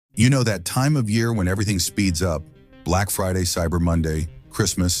You know that time of year when everything speeds up, Black Friday, Cyber Monday,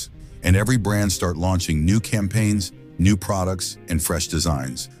 Christmas, and every brand start launching new campaigns, new products, and fresh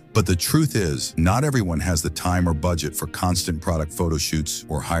designs. But the truth is, not everyone has the time or budget for constant product photo shoots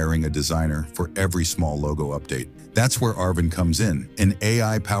or hiring a designer for every small logo update. That's where Arvin comes in, an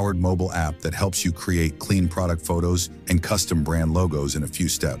AI-powered mobile app that helps you create clean product photos and custom brand logos in a few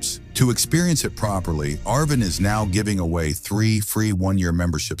steps. To experience it properly, Arvin is now giving away 3 free one-year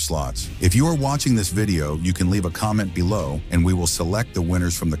membership slots. If you are watching this video, you can leave a comment below and we will select the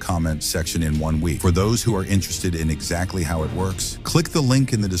winners from the comment section in 1 week. For those who are interested in exactly how it works, click the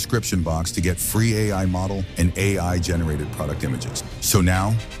link in the description box to get free AI model and AI-generated product images. So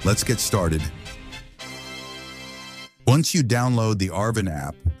now, let's get started. Once you download the Arvin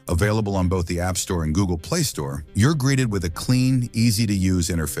app, available on both the App Store and Google Play Store, you're greeted with a clean, easy-to-use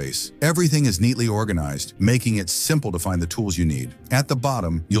interface. Everything is neatly organized, making it simple to find the tools you need. At the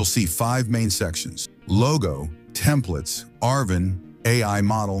bottom, you'll see 5 main sections: Logo, Templates, Arvin, AI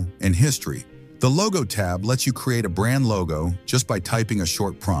Model, and History. The Logo tab lets you create a brand logo just by typing a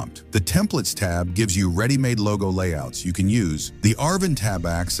short prompt. The Templates tab gives you ready-made logo layouts you can use. The Arvin tab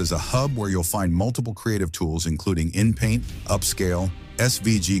acts as a hub where you'll find multiple creative tools including InPaint, Upscale,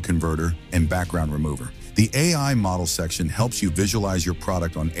 SVG Converter, and Background Remover. The AI Model section helps you visualize your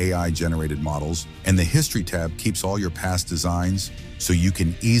product on AI-generated models, and the History tab keeps all your past designs so you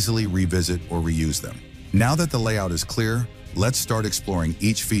can easily revisit or reuse them. Now that the layout is clear, let's start exploring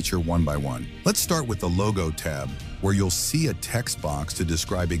each feature one by one. Let's start with the Logo tab, where you'll see a text box to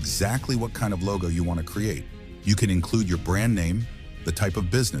describe exactly what kind of logo you want to create. You can include your brand name, the type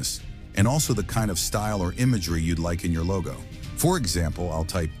of business, and also the kind of style or imagery you'd like in your logo. For example, I'll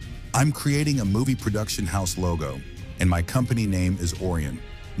type, "I'm creating a movie production house logo, and my company name is Orion."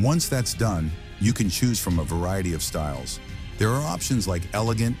 Once that's done, you can choose from a variety of styles. There are options like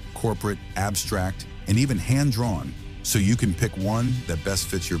elegant, corporate, abstract, and even hand-drawn, so you can pick one that best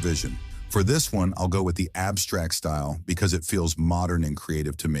fits your vision. For this one, I'll go with the abstract style because it feels modern and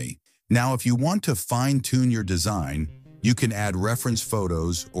creative to me. Now, if you want to fine-tune your design, you can add reference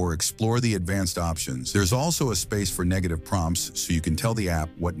photos or explore the advanced options. There's also a space for negative prompts so you can tell the app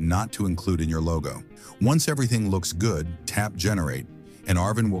what not to include in your logo. Once everything looks good, tap Generate, and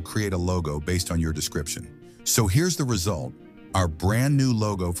Arvin will create a logo based on your description. So here's the result, our brand new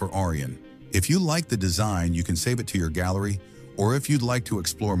logo for Orion. If you like the design, you can save it to your gallery, or if you'd like to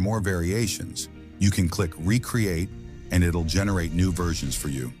explore more variations, you can click Recreate and it'll generate new versions for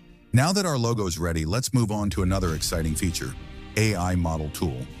you. Now that our logo is ready, let's move on to another exciting feature, AI Model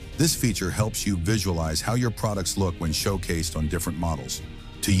Tool. This feature helps you visualize how your products look when showcased on different models.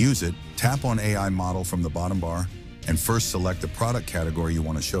 To use it, tap on AI Model from the bottom bar and first select the product category you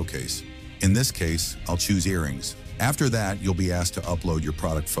want to showcase. In this case, I'll choose earrings. After that, you'll be asked to upload your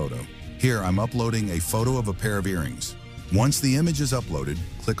product photo. Here, I'm uploading a photo of a pair of earrings. Once the image is uploaded,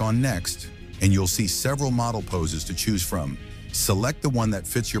 click on Next, and you'll see several model poses to choose from. Select the one that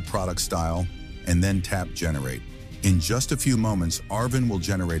fits your product style, and then tap Generate. In just a few moments, Arvin will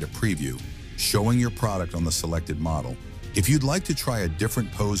generate a preview, showing your product on the selected model. If you'd like to try a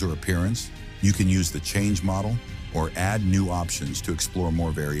different pose or appearance, you can use the Change Model or add new options to explore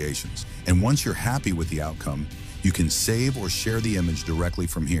more variations. And once you're happy with the outcome, you can save or share the image directly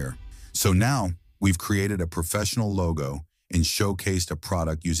from here. So now, we've created a professional logo and showcased a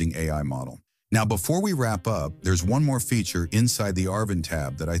product using AI Model. Now, before we wrap up, there's one more feature inside the Arvin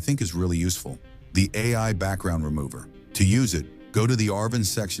tab that I think is really useful, the AI Background Remover. To use it, go to the Arvin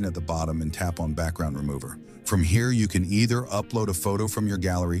section at the bottom and tap on Background Remover. From here, you can either upload a photo from your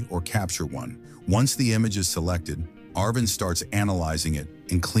gallery or capture one. Once the image is selected, Arvin starts analyzing it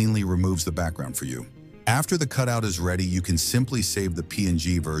and cleanly removes the background for you. After the cutout is ready, you can simply save the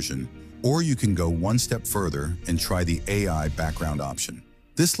PNG version, or you can go one step further and try the AI background option.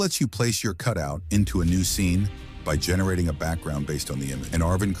 This lets you place your cutout into a new scene by generating a background based on the image, and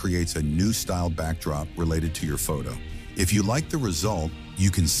Arvin creates a new style backdrop related to your photo. If you like the result,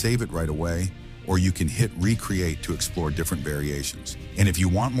 you can save it right away, or you can hit Recreate to explore different variations. And if you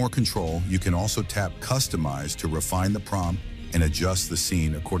want more control, you can also tap Customize to refine the prompt and adjust the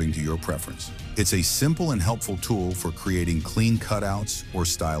scene according to your preference. It's a simple and helpful tool for creating clean cutouts or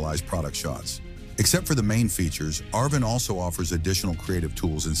stylized product shots. Except for the main features, Arvin also offers additional creative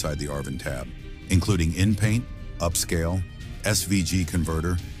tools inside the Arvin tab, including InPaint, Upscale, SVG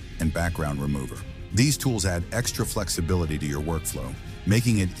Converter, and Background Remover. These tools add extra flexibility to your workflow,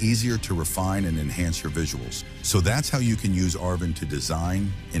 making it easier to refine and enhance your visuals. So that's how you can use Arvin to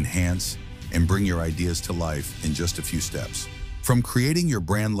design, enhance, and bring your ideas to life in just a few steps. From creating your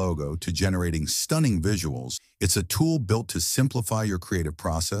brand logo to generating stunning visuals, it's a tool built to simplify your creative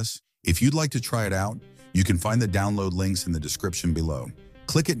process. If you'd like to try it out, you can find the download links in the description below.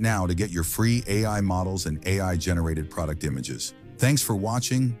 Click it now to get your free AI models and AI-generated product images. Thanks for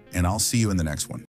watching, and I'll see you in the next one.